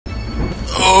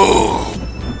Oh,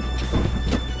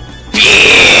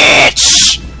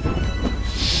 bitch!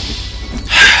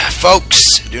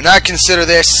 Folks, do not consider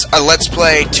this a Let's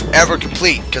Play to ever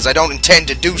complete, because I don't intend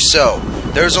to do so.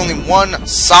 There's only one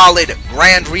solid,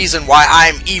 grand reason why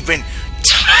I'm even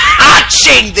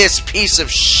touching this piece of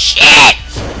shit!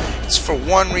 It's for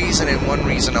one reason and one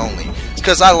reason only. It's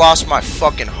because I lost my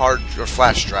fucking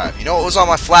flash drive. You know what was on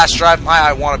my flash drive? My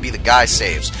I Wanna Be the Guy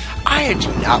saves. I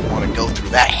do not want to go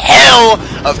through that hell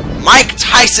of Mike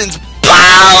Tyson's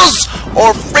balls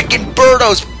or frickin'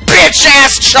 Birdo's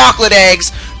bitch-ass chocolate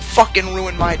eggs fucking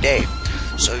ruin my day.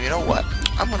 So you know what?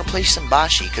 I'm gonna play some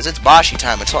Boshy, because it's Boshy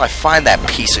time until I find that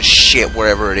piece of shit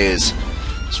wherever it is.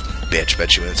 This bitch,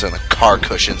 bet you it's in the car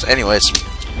cushions. Anyways,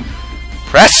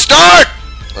 press start!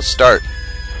 Let's start.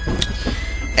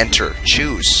 Enter.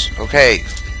 Choose. Okay.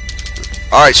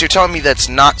 Alright, so you're telling me that's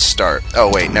not start.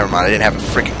 Oh, wait, never mind. I didn't have it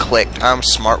freaking clicked. I'm a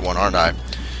smart one, aren't I?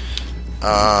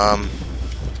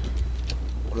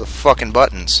 What are the fucking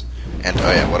buttons? And,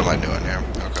 oh yeah, what am I doing here?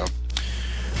 Okay.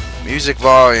 Music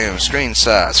volume, screen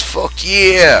size. Fuck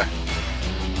yeah!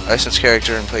 License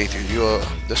character and playthrough.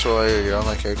 This will allow your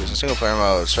online characters in single player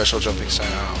mode. Special jumping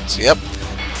sounds. Yep.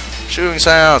 Shooting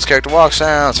sounds, character walk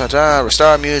sounds,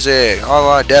 restart music,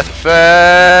 online death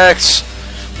effects,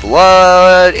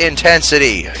 blood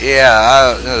intensity,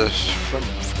 yeah, from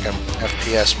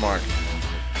FPS mark.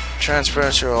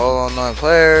 Transparency to all online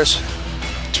players,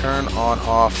 turn on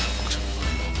off.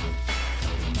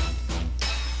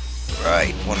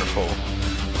 Right, wonderful.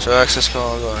 So access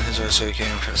call, go on his RC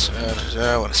game, press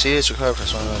I want to see it's required,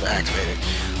 press 1 to activate it.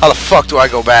 How the fuck do I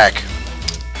go back?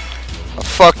 How the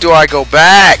fuck do I go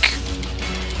back?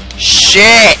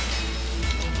 Shit!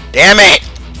 Damn it!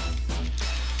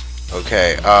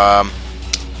 Okay,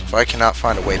 if I cannot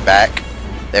find a way back,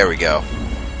 there we go.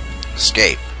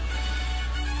 Escape.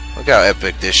 Look how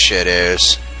epic this shit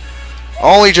is.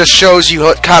 Only just shows you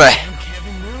what kind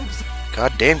of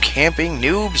goddamn camping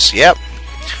noobs. Yep.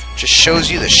 Just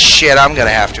shows you the shit I'm gonna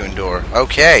have to endure.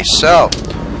 Okay, so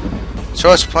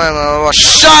it's playing.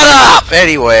 Shut up!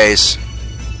 Anyways,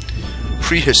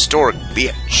 prehistoric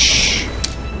bitch.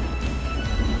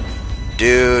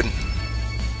 Dude,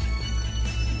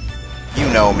 you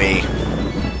know me.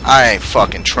 I ain't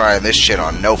fucking trying this shit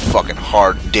on no fucking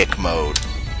hard dick mode.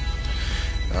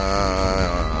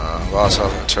 Lost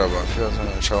health and trouble. I feel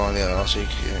trouble on the other. Also, you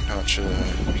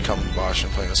can't become Boshy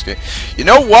and play this game. You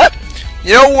know what?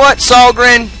 You know what,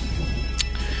 Salgren?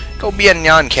 Go be a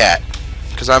nyan cat,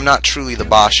 because I'm not truly the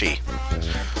Boshy.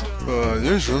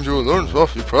 These rooms you will learn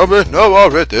stuff you probably know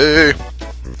already.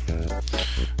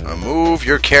 Move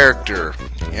your character.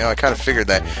 You know, I kind of figured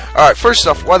that. Alright, first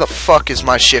off, why the fuck is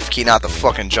my shift key not the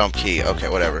fucking jump key? Okay,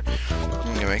 whatever.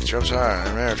 You make jumps high.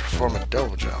 Remember to perform a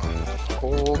double jump.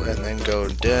 Hold and then go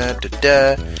da da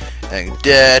da. And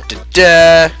da da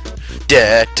da.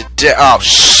 Da da da. Oh,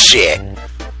 shit.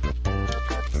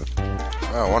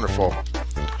 Oh, wonderful.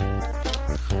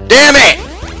 Damn it!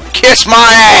 Kiss my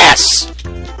ass!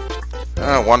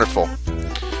 Oh, wonderful.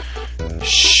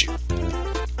 Shoot.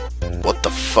 What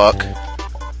the fuck?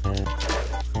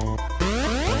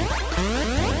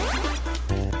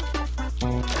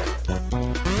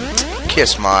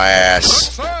 Kiss my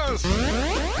ass.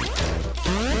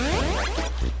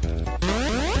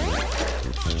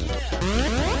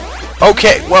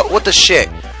 Okay, what the shit?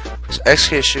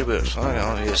 XK should be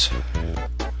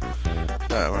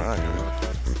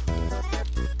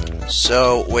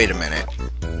so, wait a minute.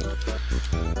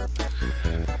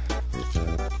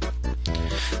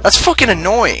 That's fucking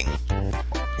annoying.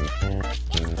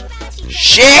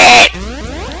 Shit!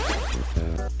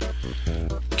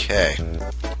 Okay.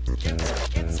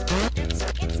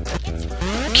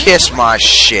 Kiss my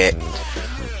shit.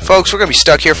 Folks, we're gonna be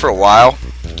stuck here for a while.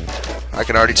 I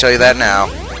can already tell you that now.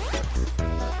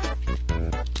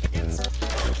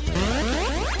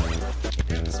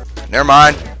 Never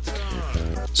mind.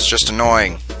 It's just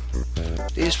annoying.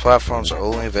 These platforms are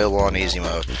only available on easy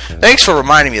mode. Thanks for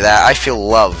reminding me of that. I feel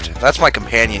loved. That's my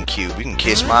companion cube. You can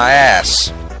kiss my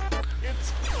ass.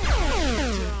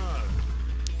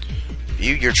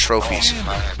 View your trophies.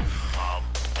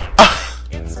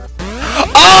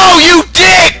 Oh, you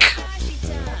dick!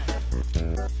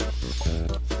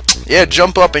 Yeah,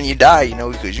 jump up and you die, you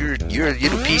know, because you're a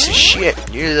little piece of shit.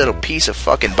 You're a little piece of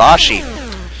fucking Boshy.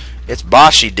 It's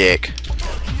Boshy dick.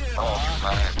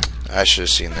 I should have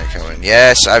seen that coming.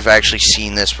 Yes, I've actually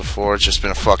seen this before. It's just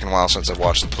been a fucking while since I've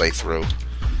watched the playthrough.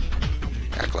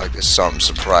 Act like there's something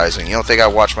surprising. You don't think I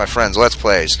watch my friends' Let's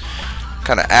Plays? What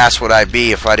kind of ass would I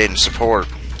be if I didn't support?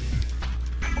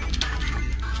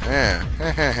 Yeah.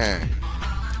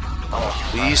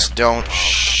 Please don't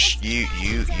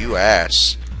You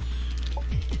ass.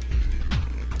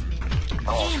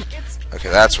 Okay,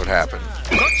 that's what happened.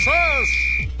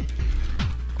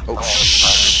 Oh,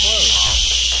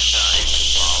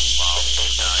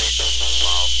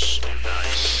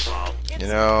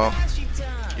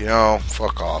 You know,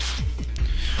 fuck off.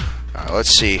 Alright,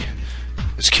 let's see.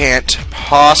 This can't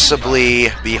possibly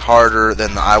be harder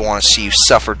than the I Want to See You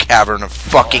Suffer Cavern of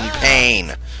fucking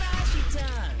pain.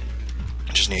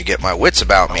 Just need to get my wits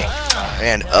about me.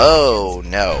 And, oh,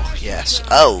 no. Yes.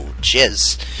 Oh,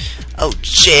 jizz. Oh,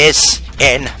 jizz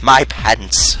in my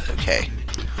pants. Okay.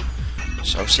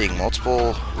 So I'm seeing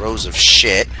multiple rows of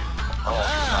shit.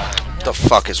 What the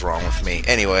fuck is wrong with me?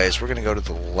 Anyways, we're gonna go to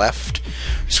the left.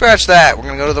 Scratch that. We're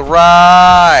gonna go to the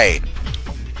right.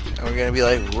 And we're gonna be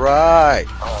like, right.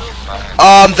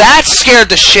 That scared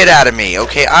the shit out of me.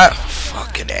 Okay,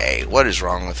 fucking A. What is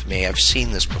wrong with me? I've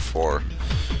seen this before.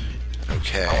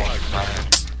 Okay.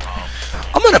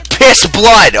 I'm gonna piss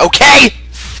blood, okay?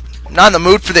 I'm not in the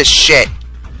mood for this shit.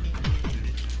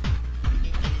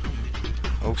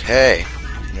 Okay.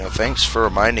 Thanks for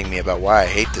reminding me about why I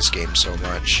hate this game so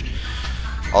much.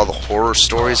 All the horror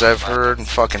stories I've heard and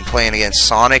fucking playing against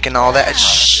Sonic and all that.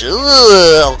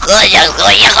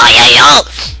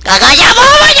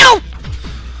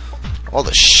 All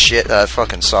the shit that I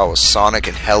fucking saw with Sonic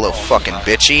and Hello fucking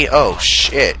Bitchy. Oh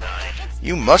shit.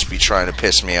 You must be trying to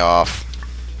piss me off.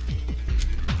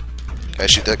 Can I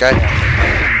shoot that guy?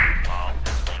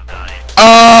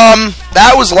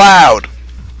 That was loud.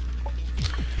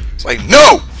 It's like,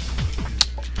 no!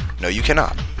 No, you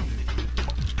cannot.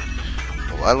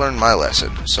 Well, I learned my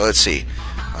lesson. So let's see.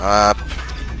 Up,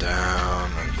 down.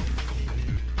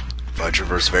 If I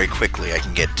traverse very quickly, I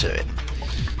can get to it.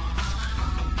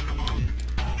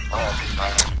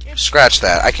 Scratch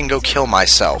that. I can go kill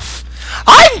myself.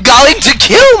 I'm going to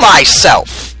kill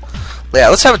myself! Yeah,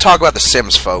 let's have a talk about The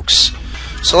Sims, folks.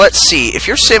 So let's see. If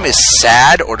your sim is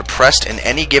sad or depressed in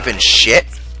any given shit,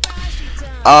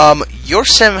 your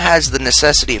sim has the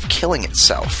necessity of killing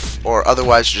itself, or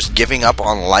otherwise just giving up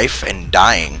on life and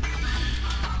dying.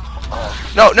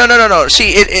 No.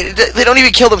 See, they don't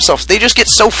even kill themselves. They just get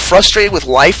so frustrated with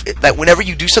life that whenever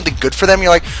you do something good for them,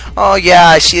 you're like, oh yeah,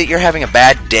 I see that you're having a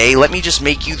bad day. Let me just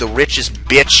make you the richest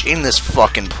bitch in this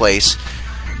fucking place.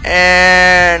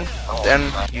 And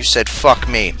then you said, fuck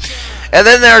me. And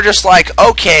then they're just like,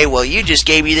 okay, well, you just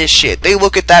gave me this shit. They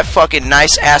look at that fucking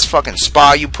nice-ass fucking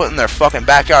spa you put in their fucking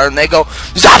backyard, and they go,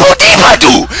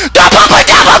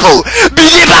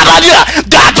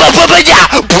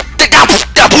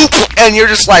 and you're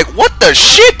just like, what the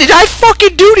shit did I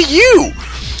fucking do to you?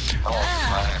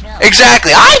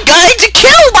 Exactly. I'm going to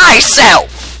kill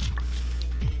myself!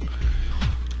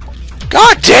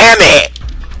 God damn it!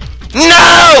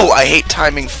 No! I hate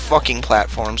timing fucking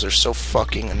platforms. They're so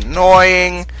fucking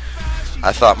annoying.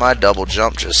 I thought my double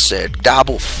jump just said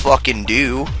double fucking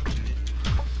do.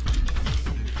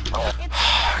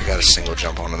 I got a single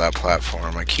jump onto that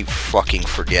platform. I keep fucking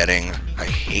forgetting. I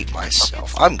hate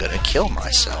myself. I'm gonna kill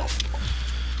myself.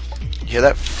 You hear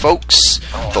that, folks?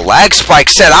 The lag spike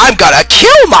said I'm gonna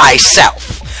kill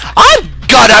myself. I'm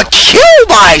gonna kill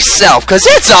myself because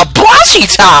it's a Boshy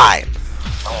time.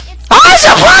 It's a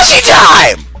Boshy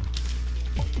time!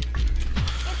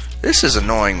 This is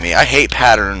annoying me. I hate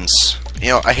patterns.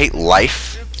 I hate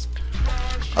life.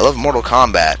 I love Mortal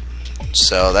Kombat.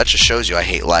 So that just shows you I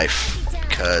hate life.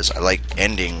 Because I like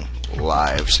ending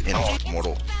lives in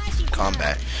Mortal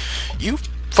Kombat. You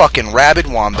fucking rabid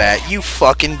wombat. You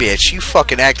fucking bitch. You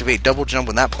fucking activate double jump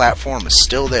when that platform is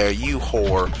still there. You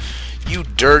whore. You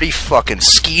dirty fucking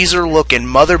skeezer looking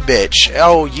mother bitch.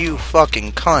 Oh, you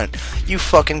fucking cunt. You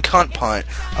fucking cunt punt.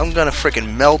 I'm gonna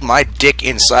freaking meld my dick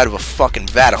inside of a fucking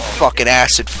vat of fucking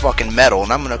acid fucking metal,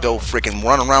 and I'm gonna go freaking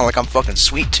run around like I'm fucking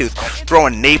Sweet Tooth,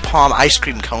 throwing napalm ice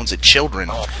cream cones at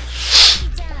children.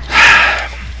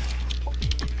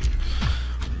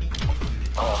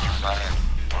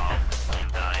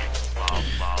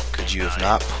 Could you have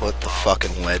not put the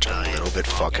fucking ledge a little bit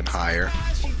fucking higher?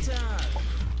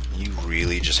 You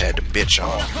really just had to bitch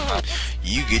on.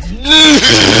 You get.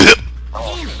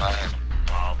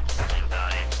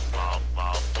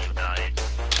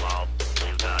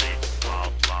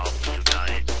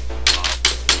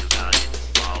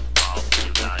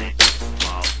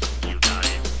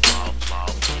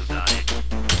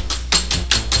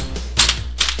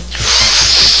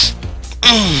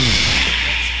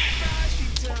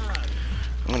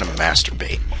 I'm gonna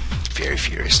masturbate very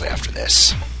furiously after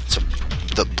this. It's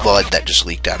the blood that just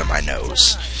leaked out of my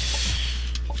nose.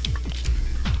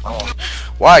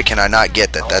 Why can I not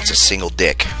get that that's a single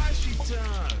dick?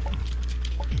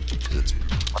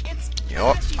 know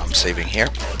what? I'm saving here.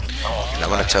 And I'm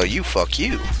gonna tell you, fuck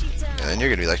you. And then you're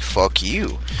gonna be like, fuck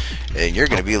you. And you're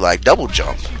gonna be like, double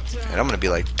jump. And I'm gonna be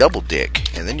like, double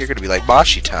dick. And then you're gonna be like,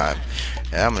 Boshy time.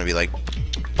 And I'm gonna be like,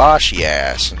 Boshy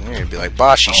ass. And you're gonna be like,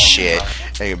 Boshy shit.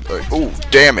 And you're gonna be like, oh,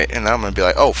 damn it. And I'm gonna be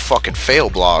like, oh, fucking fail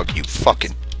blog, you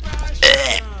fucking.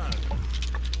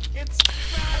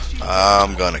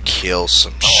 I'm gonna kill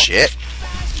some shit.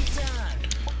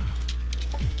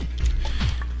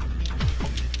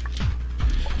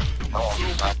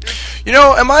 You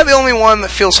know, am I the only one that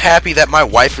feels happy that my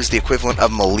wife is the equivalent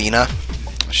of Melina?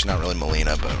 She's not really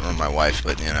Melina, but or my wife,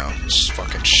 but you know, it's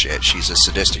fucking shit. She's as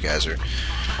sadistic as her.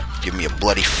 Give me a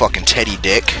bloody fucking teddy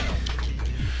dick.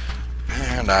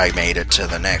 And I made it to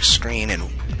the next screen and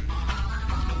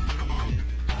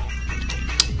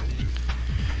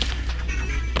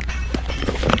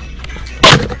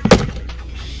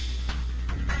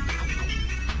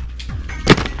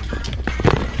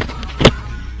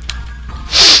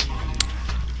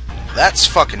that's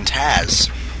fucking Taz.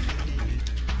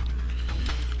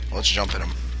 Let's jump at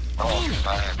him.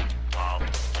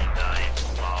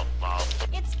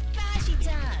 It's Boshy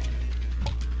time.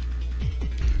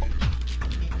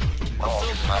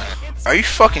 Are you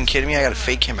fucking kidding me? I gotta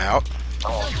fake him out?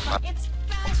 It's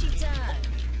Boshy time.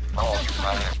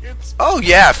 Oh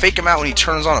yeah, fake him out when he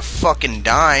turns on a fucking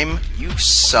dime. You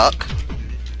suck.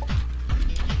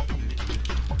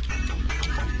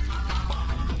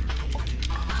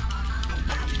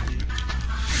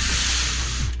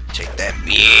 Take that,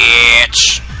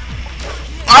 bitch!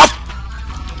 Oh!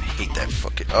 I hate that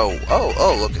fucking...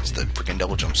 Oh, look, it's the freaking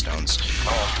double jump stones.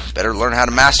 Better learn how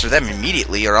to master them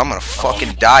immediately, or I'm gonna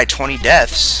fucking die 20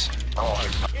 deaths.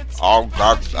 Oh,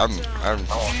 God, I'm...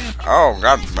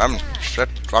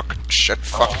 Shit,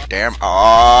 fuck, damn.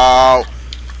 Oh!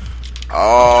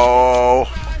 Oh,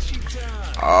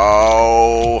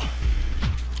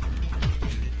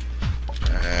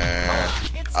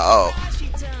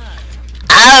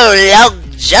 Lord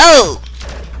Joe!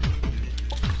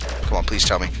 Come on, please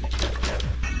tell me.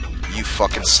 You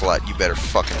fucking slut. You better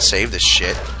fucking save this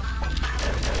shit.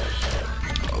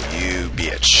 Oh, you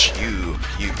bitch. You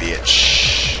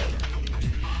bitch.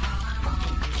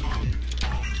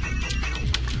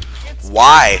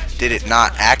 Why did it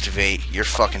not activate your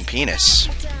fucking penis?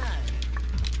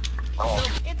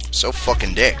 So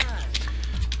fucking dick.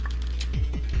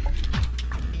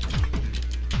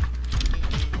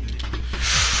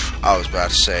 I was about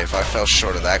to say, if I fell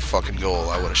short of that fucking goal,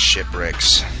 I would have shit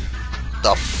bricks.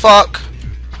 The fuck?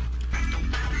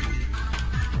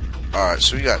 Alright,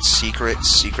 so we got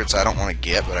secrets. Secrets I don't want to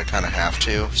get, but I kind of have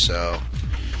to, so...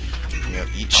 You know,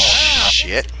 eat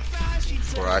shit.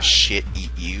 Before I shit eat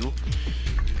you.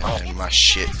 And then my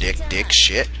shit dick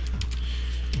shit.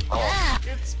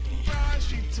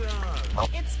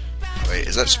 Wait,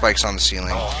 is that spikes on the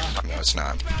ceiling? No, it's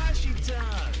not.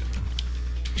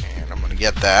 And I'm gonna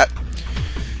get that.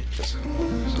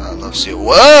 I love seeing.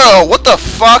 Whoa! What the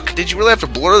fuck? Did you really have to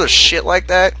blur the shit like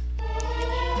that?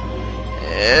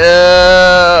 Ew.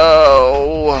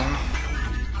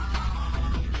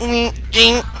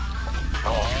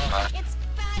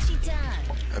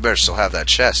 I better still have that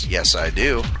chest. Yes, I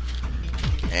do.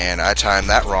 And I timed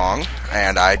that wrong.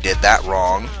 And I did that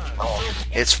wrong.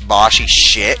 It's Boshy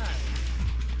shit.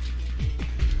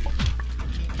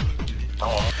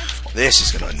 This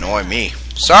is gonna annoy me.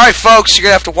 Sorry, folks, you're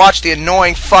gonna have to watch the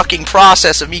annoying fucking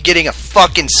process of me getting a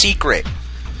fucking secret.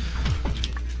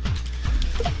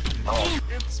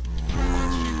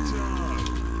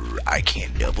 I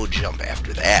can't double jump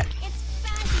after that.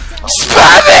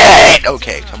 Spam it!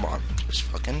 Okay, come on. Just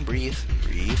fucking breathe.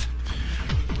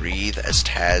 Breathe as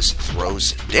Taz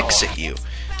throws dicks at you.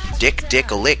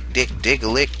 Dick-a-lick.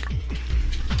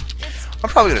 I'm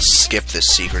probably gonna skip this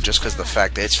secret just because of the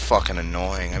fact that it's fucking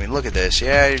annoying. I mean, look at this.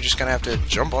 Yeah, you're just gonna have to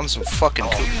jump on some fucking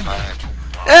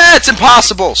it's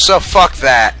impossible! So fuck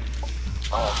that.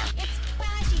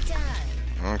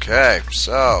 Okay,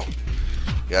 so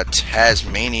you got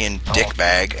Tasmanian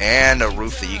dickbag and a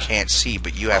roof that you can't see,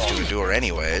 but you have to endure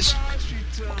anyways.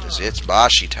 Because it's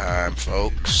Boshy time,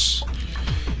 folks.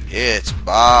 It's Boshy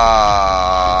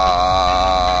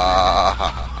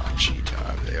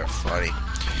time. They are funny.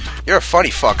 You're a funny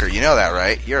fucker, you know that,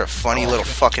 right? You're a funny little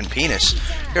fucking penis.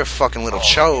 You're a fucking little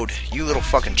chode. You little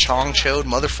fucking chong chode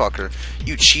motherfucker.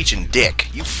 You cheechin' dick.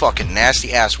 You fucking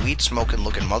nasty ass weed smoking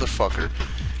looking motherfucker.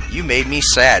 You made me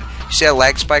sad. You see that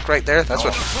lag spike right there? That's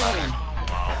what.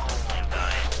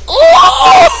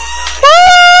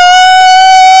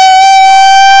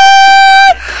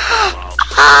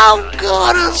 I'm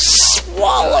gonna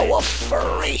swallow a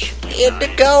furry.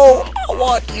 Indigo, I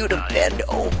want you to bend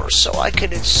over so I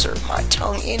can insert my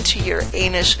tongue into your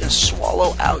anus and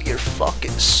swallow out your fucking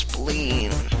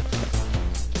spleen.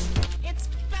 It's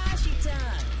Boshy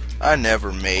time. I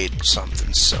never made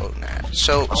something so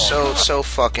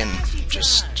fucking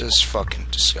just fucking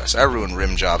disgusting. I ruin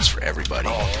rim jobs for everybody.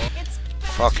 It's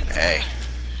Fucking A.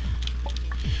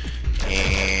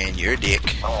 And your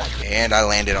dick. And I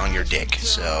landed on your dick.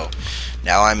 So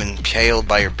now I'm impaled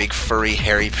by your big furry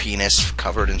hairy penis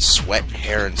covered in sweat,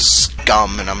 hair, and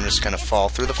scum, and I'm just gonna fall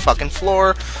through the fucking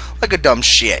floor like a dumb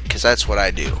shit, because that's what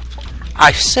I do.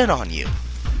 I sit on you.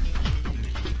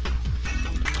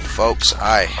 Folks,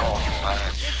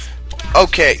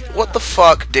 okay, what the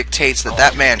fuck dictates that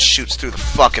that man shoots through the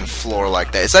fucking floor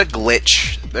like that? Is that a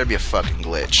glitch? There'd be a fucking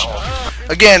glitch.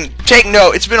 Again, take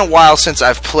note, it's been a while since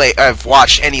I've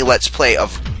watched any Let's Play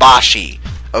of Boshy,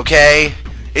 okay?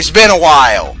 It's been a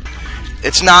while.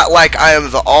 It's not like I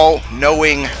am the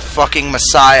all-knowing fucking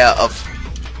messiah of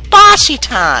Boshy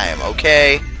time,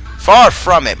 okay? Far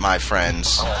from it, my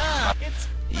friends.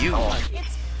 You...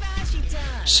 It's Boshy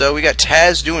time. So we got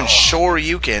Taz doing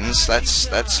shoryukens.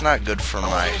 That's not good for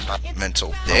my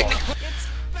mental dick. It's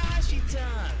Boshy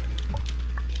time.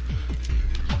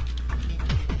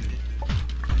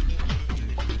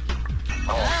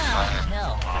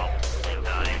 Hell.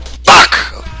 Fuck!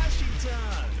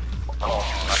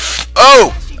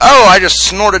 Oh! Oh, I just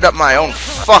snorted up my own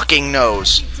fucking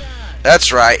nose.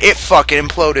 That's right, it fucking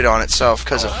imploded on itself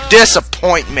because of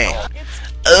disappointment.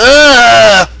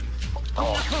 Ugh!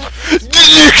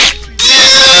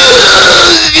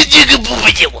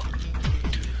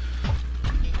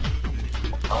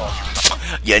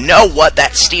 You know what?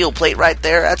 That steel plate right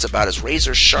there, that's about as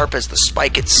razor sharp as the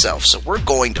spike itself. So we're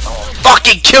going to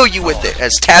fucking kill you with it.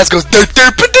 As Taz goes derp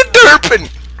derp derp.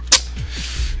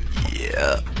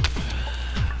 Yep.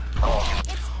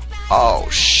 Oh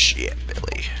shit,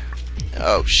 Billy.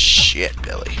 Oh shit,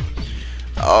 Billy.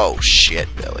 Oh shit,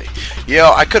 Billy.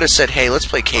 Yo, I could have said, hey, let's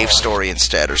play Cave Story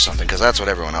instead or something, because that's what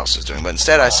everyone else is doing. But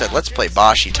instead I said, let's play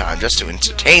Boshy time just to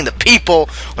entertain the people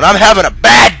when I'm having a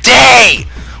bad day!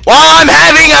 While I'm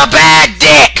having a bad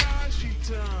dick!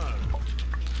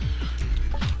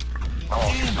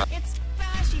 It's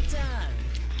Boshy time.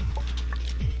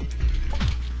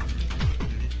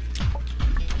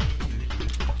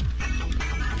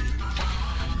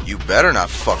 You better not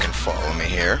fucking follow me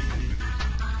here.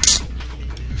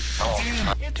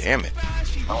 Damn it.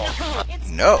 It's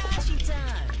No. Boshy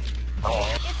time.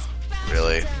 It's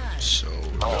Really? So,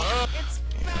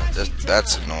 yeah,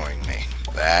 that's annoying me.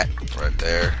 That right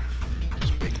there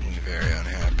is making me very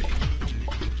unhappy.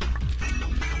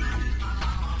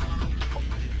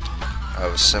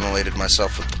 I've assimilated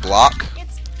myself with the block,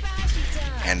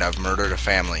 and I've murdered a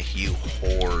family. You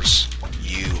whores.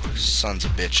 You sons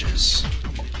of bitches.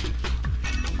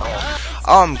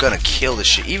 I'm gonna kill this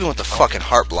shit. Even with the fucking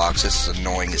heart blocks, this is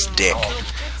annoying as dick.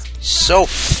 So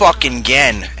fucking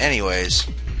again. Anyways.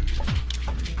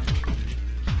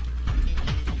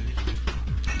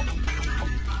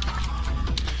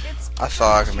 I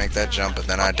thought I could make that jump, but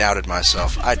then I doubted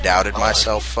myself. I doubted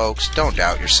myself, folks. Don't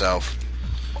doubt yourself.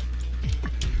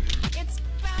 It's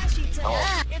Boshy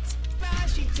time. It's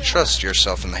Boshy time. Trust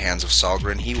yourself in the hands of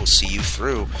Salgren. He will see you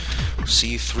through. See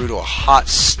you through to a hot,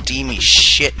 steamy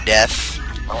shit death.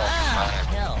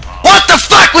 Hell. What the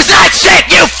fuck was that shit,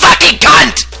 you fucking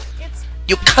cunt? It's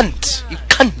You cunt. You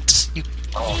cunt.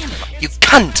 You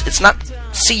cunt. It's not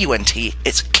C-U-N-T.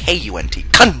 It's K-U-N-T.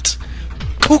 Cunt.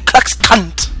 Ku Klux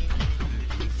cunt.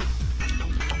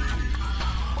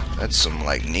 That's some,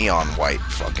 like, neon white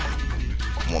fucking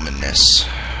womanness.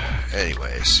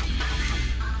 Anyways.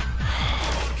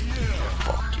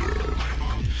 Fuck you.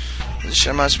 What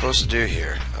shit am I supposed to do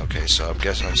here? Okay, so I'm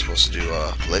guessing I'm supposed to do,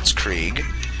 Blitzkrieg.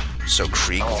 So,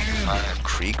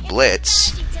 Krieg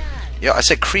Blitz. Yeah, I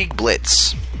said Krieg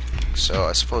Blitz. So,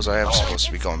 I suppose I am supposed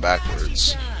to be going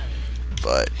backwards.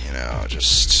 But, you know,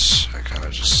 I kind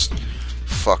of just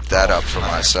fucked that up for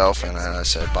myself, and then I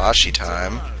said Boshy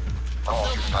time.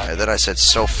 And then I said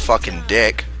so fucking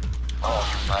dick.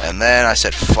 And then I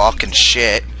said fucking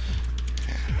shit.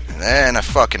 And then I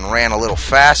fucking ran a little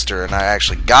faster and I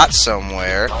actually got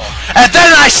somewhere. And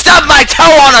then I stubbed my toe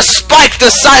on a spike the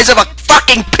size of a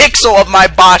fucking pixel of my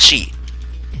Boshy.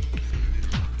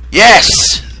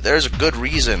 Yes, there's a good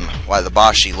reason why the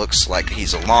Boshy looks like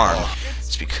he's alarmed.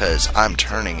 It's because I'm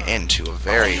turning into a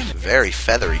very, very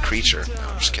feathery creature. No,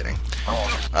 I'm just kidding.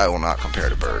 I will not compare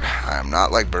to Bird. I am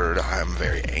not like Bird. I am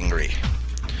very angry.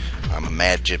 I'm a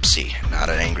mad gypsy, not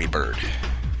an angry bird.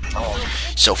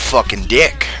 So fucking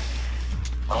dick.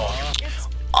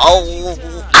 Oh,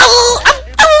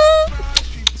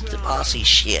 the bossy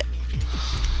shit.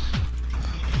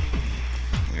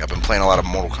 been playing a lot of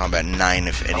Mortal Kombat 9,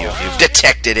 if any of you have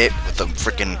detected it, with the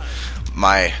freaking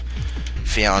my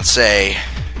fiance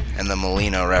and the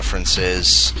Molina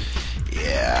references.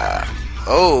 Yeah.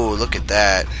 Oh, look at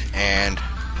that. And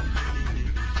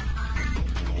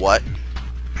what?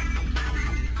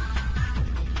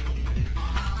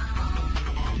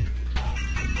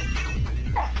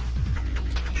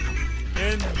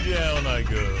 And down I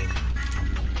go.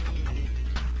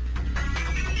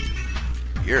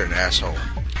 You're an asshole.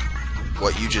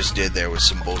 What you just did there was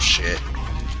some bullshit.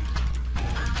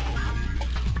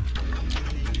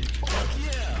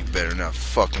 You better not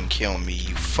fucking kill me,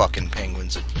 you fucking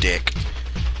penguin's a dick.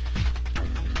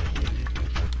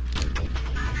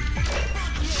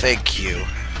 Thank you.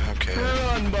 Okay.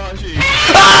 Run, Boshy.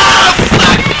 Ah,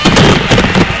 fuck!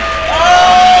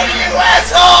 Oh, you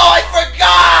asshole! I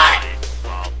forgot!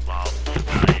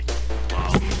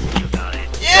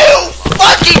 You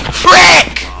fucking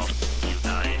prick!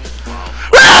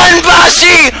 Run,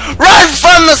 Boshy! Run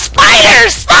from the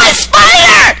spiders!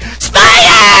 Spider!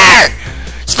 Spider!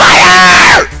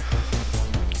 Spider!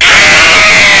 Ah!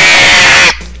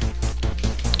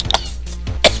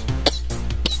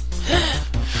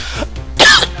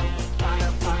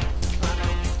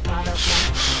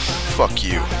 Fuck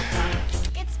you.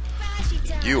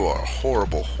 You are a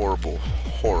horrible, horrible,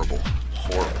 horrible,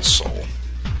 horrible soul.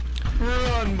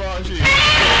 Run, Boshy.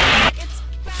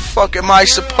 Fuck am I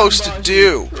supposed to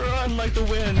do? Run like the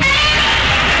wind.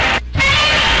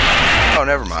 Oh,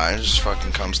 never mind. It just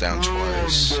fucking comes down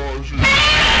twice.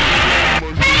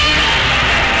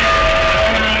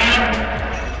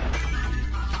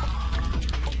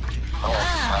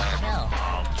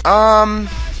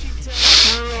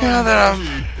 Now that I'm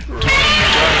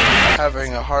done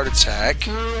having a heart attack,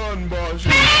 Run,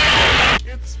 Boshy.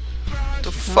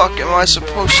 the fuck am I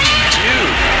supposed to do?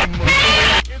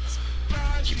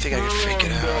 You think I can fake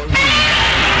it out?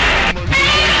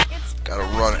 Gotta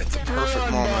run at the perfect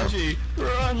Run, moment. Boshy.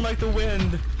 Run like the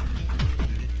wind.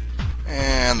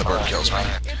 And the bird kills me. Run,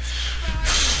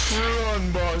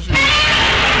 Boshy. Run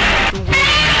like the wind.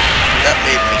 That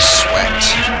made me sweat.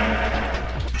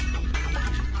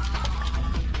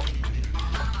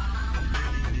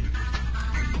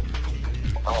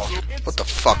 What the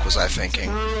fuck was I thinking?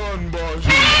 Run,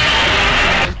 Boshy.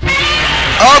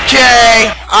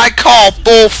 Okay, I call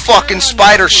bull fucking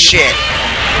spider shit.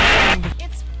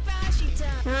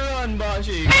 Run,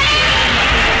 Boshy.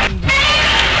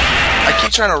 I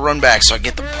keep trying to run back so I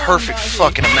get the perfect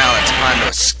fucking amount of time to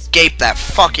escape that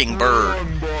fucking bird.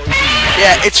 Run, Boshy.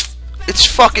 Yeah, it's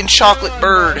fucking chocolate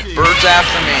bird. Bird's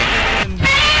after me.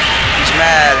 He's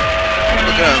mad.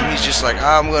 Look at him. He's just like,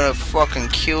 I'm gonna fucking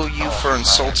kill you for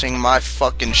insulting my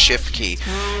fucking shift key.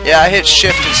 Yeah, I hit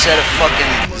shift instead of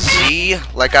fucking Z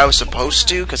like I was supposed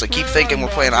to, because I keep thinking we're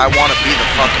playing I Wanna Be the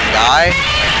fucking guy.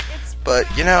 But,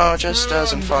 you know, it just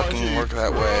doesn't fucking work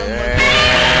that way.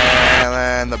 And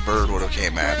then the bird would have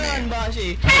came at me.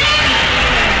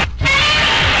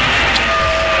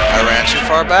 I ran too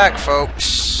far back,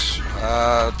 folks.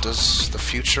 Does the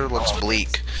future looks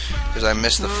bleak because I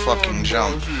missed the fucking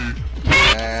jump.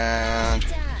 And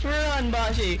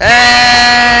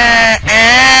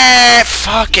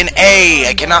fucking A!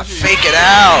 I cannot fake it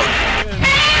out.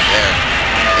 There.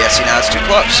 Yeah, see, now it's too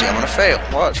close. See, I'm gonna fail.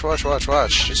 Watch, watch, watch,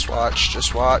 watch. Just watch,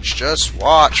 just watch, just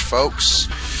watch, folks.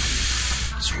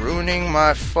 It's ruining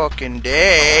my fucking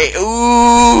day.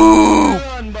 Ooh!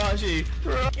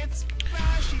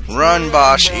 Run,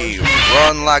 Boshy.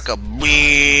 Run like a bitch.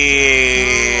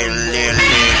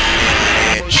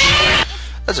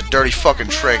 That's a dirty fucking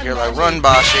trick. You're like, run,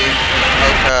 Boshy.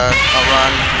 Okay, I'll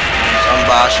run. I'm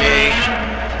Boshy.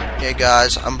 Hey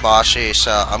guys, I'm Boshy,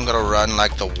 so I'm gonna run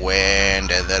like the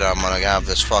wind, and then I'm gonna have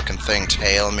this fucking thing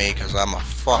tail me because I'm a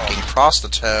fucking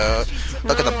prostitute.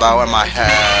 Look at the bow in my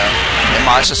hair. In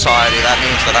my society, that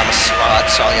means that I'm a slut,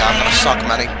 so yeah, I'm gonna suck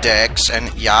many dicks,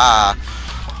 and yeah.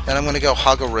 Then I'm gonna go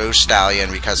hug a Rouge Stallion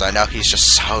because I know he's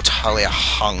just so totally a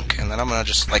hunk. And then I'm gonna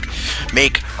just like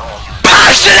make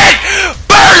passionate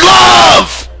bird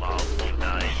love!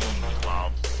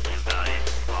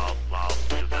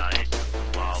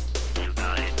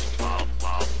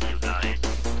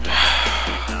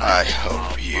 I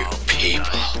hope you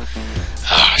people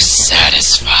are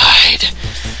satisfied.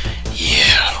 You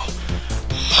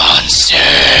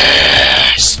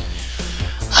monsters!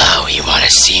 Oh, you want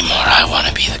to see more I Want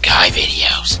to Be the Guy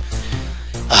videos?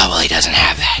 Oh, well, he doesn't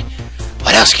have that.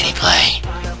 What else can he play?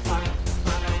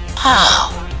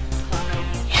 Oh,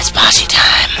 it's Boshy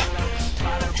time.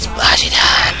 It's Boshy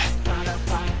time.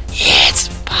 It's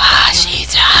Boshy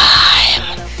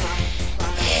time.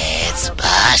 It's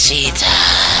Boshy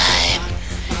time.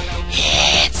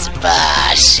 It's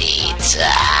Boshy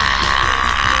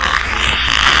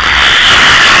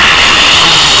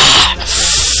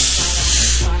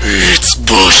It's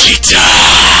Boshy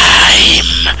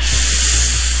time!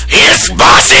 It's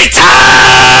Boshy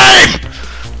time!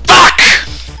 Fuck!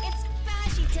 It's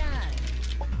Boshy time.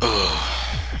 Ugh,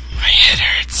 my head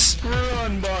hurts.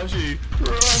 Run, Boshy.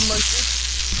 Run like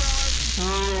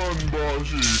Run,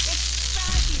 Boshy.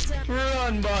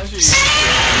 Run, Boshy.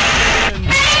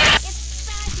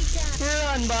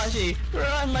 Run, Boshy.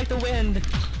 Run like the wind.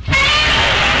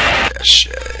 Yeah,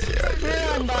 shit, yeah,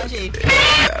 Run, Boshy.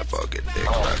 that fucking dick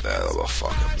right there. I'm gonna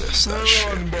fucking miss that shit.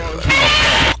 Run, Yeah, Boshy.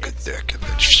 that fucking dick and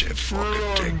then shit,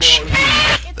 fucking dick shit.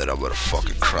 Then I'm gonna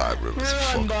fucking cry rivers of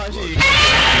fucking blood.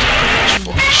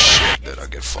 Fucking shit. Then I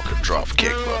get fucking drop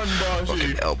kick, but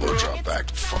fucking elbow drop back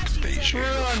to fucking Beijing.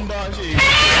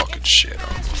 Fucking shit.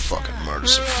 I'm gonna fucking murder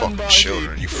some fucking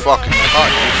children. You fucking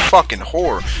cunt. You fucking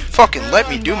whore. Fucking let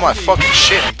me do my fucking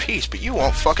shit in peace, but you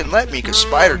won't fucking let me, cause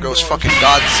Spider goes fucking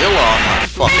Godzilla on my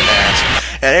fucking ass.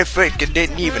 And it freaking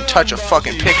didn't even touch a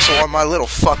fucking pixel on my little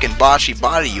fucking Boshy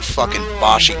body, you fucking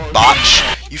Boshy botch.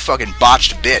 You fucking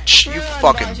botched bitch. You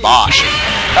fucking Boshy.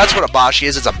 That's what a Boshy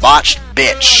is. It's a botched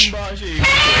bitch.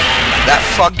 That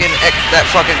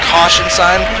fucking caution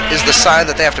sign is the sign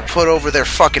that they have to put over their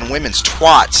fucking women's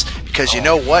twats. Because you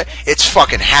know what? It's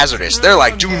fucking hazardous. They're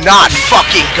like, do not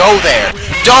fucking go there.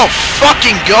 Don't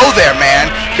fucking go there, man.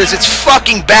 Because it's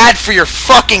fucking bad for your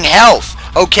fucking health.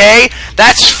 Okay?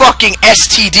 That's fucking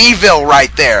STDville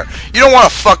right there. You don't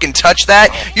want to fucking touch that.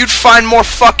 You'd find more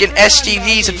fucking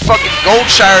STDs in fucking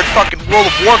Goldshire and fucking World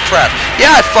of Warcraft.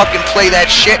 Yeah, I fucking play that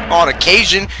shit on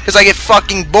occasion because I get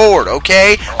fucking bored,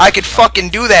 okay? I could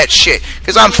fucking do that shit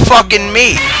because I'm fucking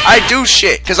me. I do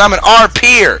shit because I'm an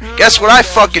RPer. Guess what I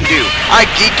fucking do? I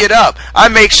geek it up. I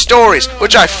make stories,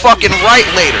 which I fucking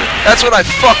write later. That's what I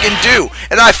fucking do.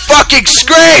 And I fucking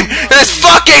scream, and it's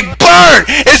fucking burn.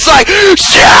 It's like,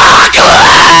 chocolate!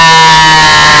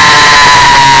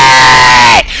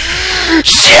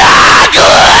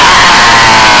 Chocolate!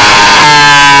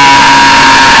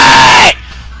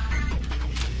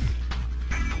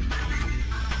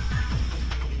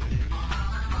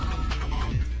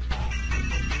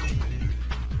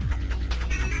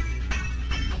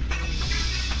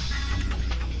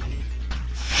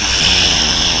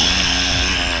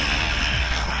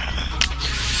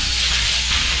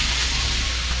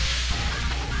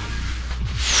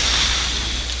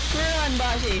 Run,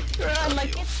 Boshy. Run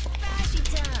like it's Boshy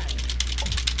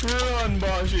time. Run,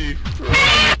 Boshy.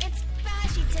 It's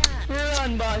Boshy time.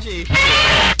 Run, Boshy.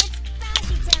 It's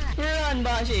Boshy time. Run,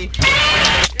 Boshy.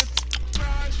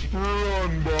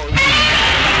 Run, Boshy.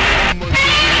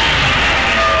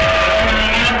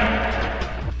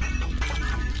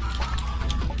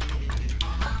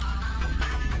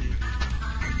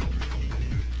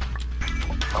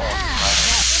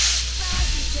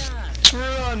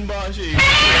 Run, Boshy.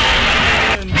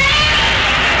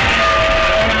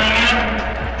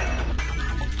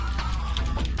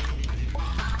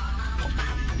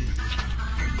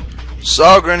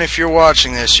 Sogren, if you're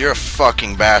watching this, you're a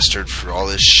fucking bastard for all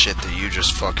this shit that you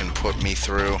just fucking put me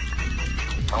through.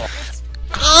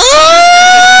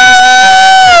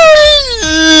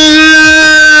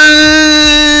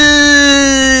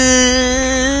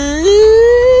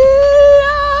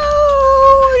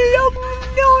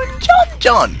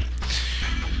 John.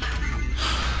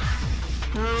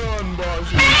 Run,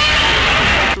 Boshy.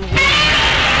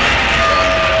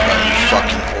 Run, you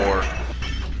fucking whore.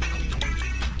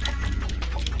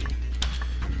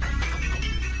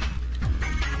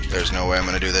 There's no way I'm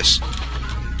gonna do this.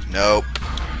 Nope.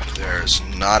 There's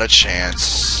not a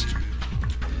chance.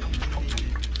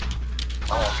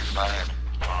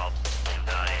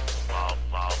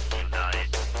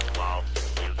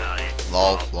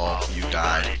 Lol, lol, you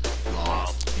died. Lol,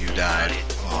 you died.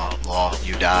 Lol, lol,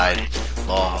 you died.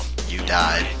 Lol, you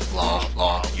died. Lol,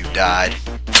 lol, you died.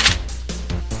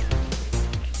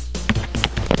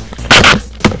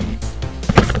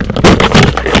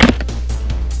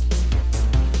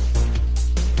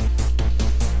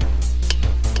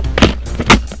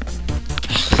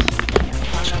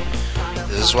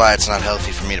 This is why it's not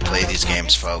healthy for me to play these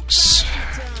games, folks.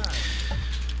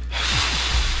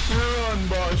 Run,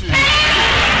 Boshy.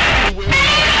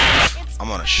 I'm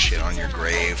gonna shit on your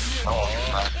grave.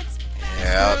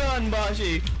 Yeah. Run,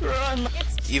 Boshy. Run.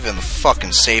 Even the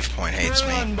fucking save point hates me.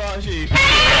 Run, Boshy.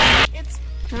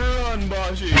 Run,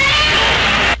 Boshy.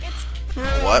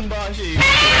 What? Run, Boshy.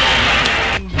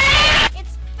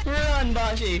 Run,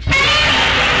 Boshy.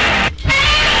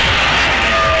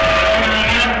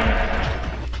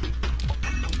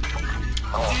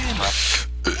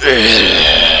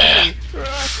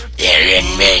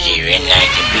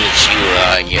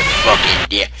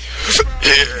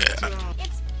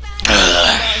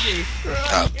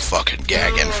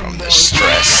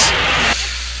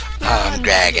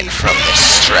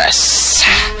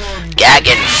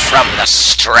 gagging from the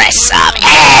stress of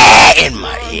air in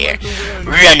my ear.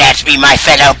 Run at me, my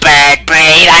fellow bird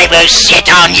brain. I will shit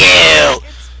on you.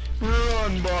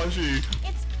 Run, Boshy.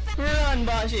 Run,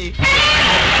 Boshy.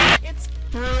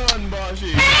 Run,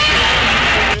 Boshy.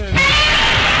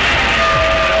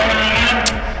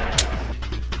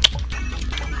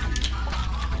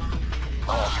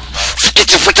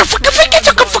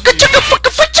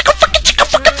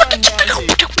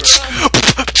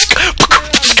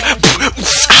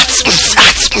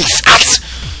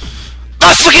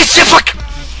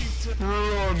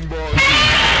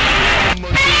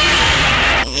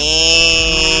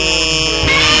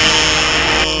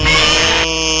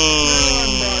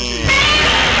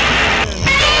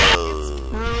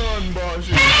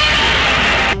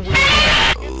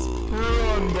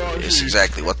 It's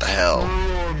exactly what the hell.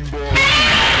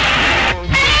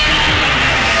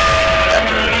 That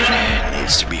bird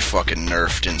needs to be fucking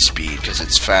nerfed in speed because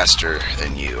it's faster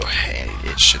than you, and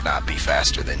it should not be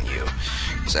faster than you.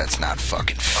 Because that's not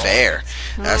fucking fair.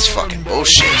 That's fucking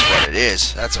bullshit is what it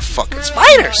is. That's a fucking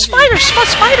spider! Spider!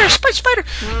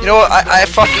 You know what,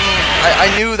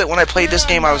 I knew that when I played this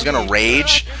game I was gonna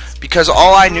rage, because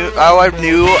all I knew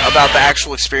about the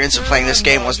actual experience of playing this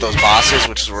game was those bosses,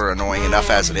 which were annoying enough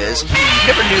as it is. I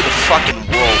never knew the fucking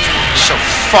world was so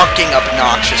fucking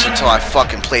obnoxious until I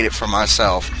fucking played it for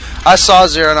myself. I saw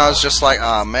Zero and I was just like,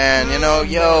 oh man, you know,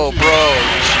 yo bro,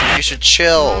 you should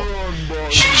chill.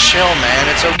 You should chill, man.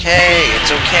 It's okay.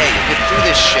 It's okay. You'll get through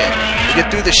this shit. You'll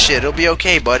get through this shit. It'll be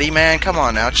okay, buddy, man. Come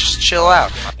on now. Just chill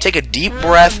out. Take a deep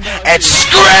breath and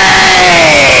scream!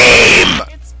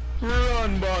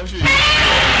 Run, Boshy.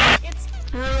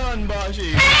 Run,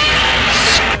 Boshy.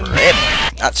 Scrim.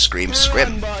 Not scream,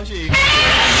 scrim. Boshy.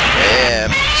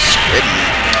 Scrim. Scrim.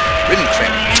 Rim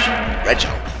crim.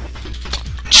 Reginald.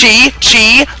 Chi.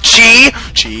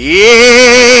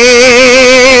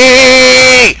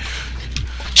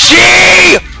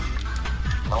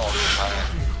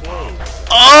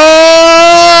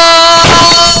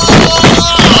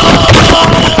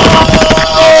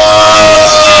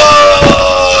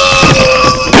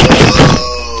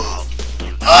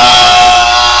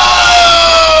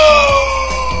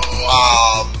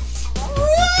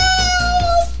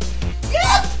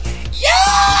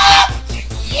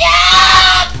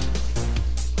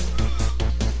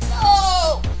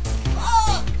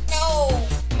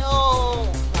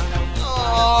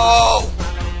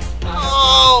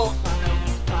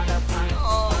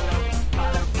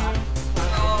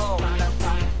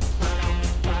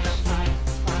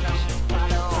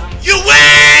 You win!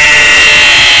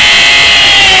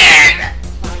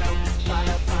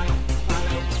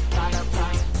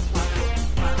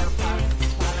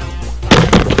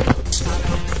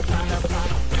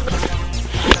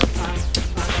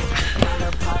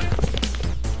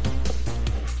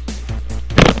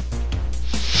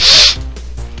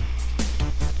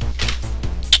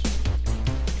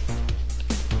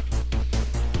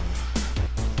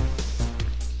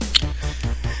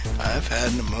 I've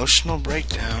had an emotional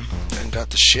breakdown and got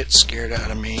the shit scared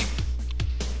out of me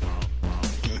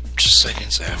just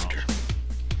seconds after.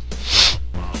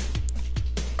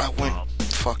 I went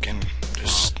fucking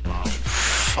just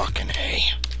fucking A.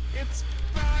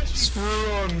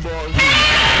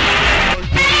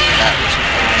 That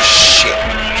was shit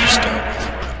just dealt with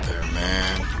right there,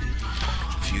 man.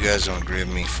 If you guys don't agree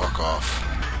with me, fuck off.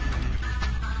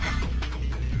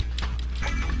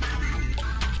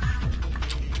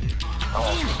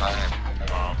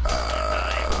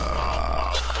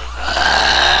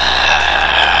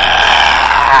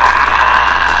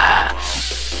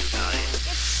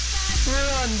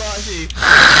 Run, Boshy.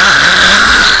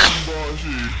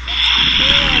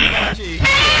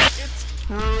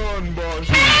 Run,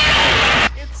 Boshy.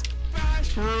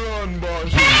 Run,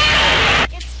 Boshy.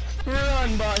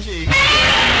 Run, Boshy.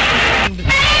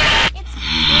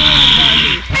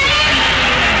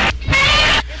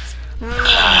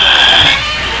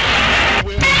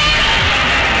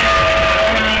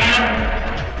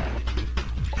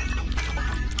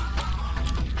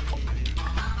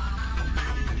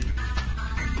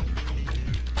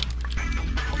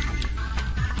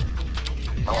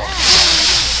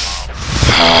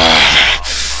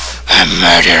 A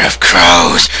murder of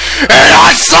crows and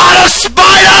onslaught of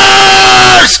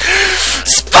spiders!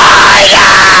 Spiders!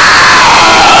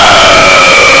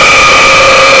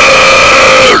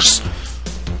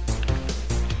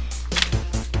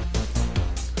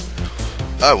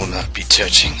 I will not be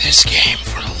touching this game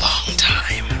for a long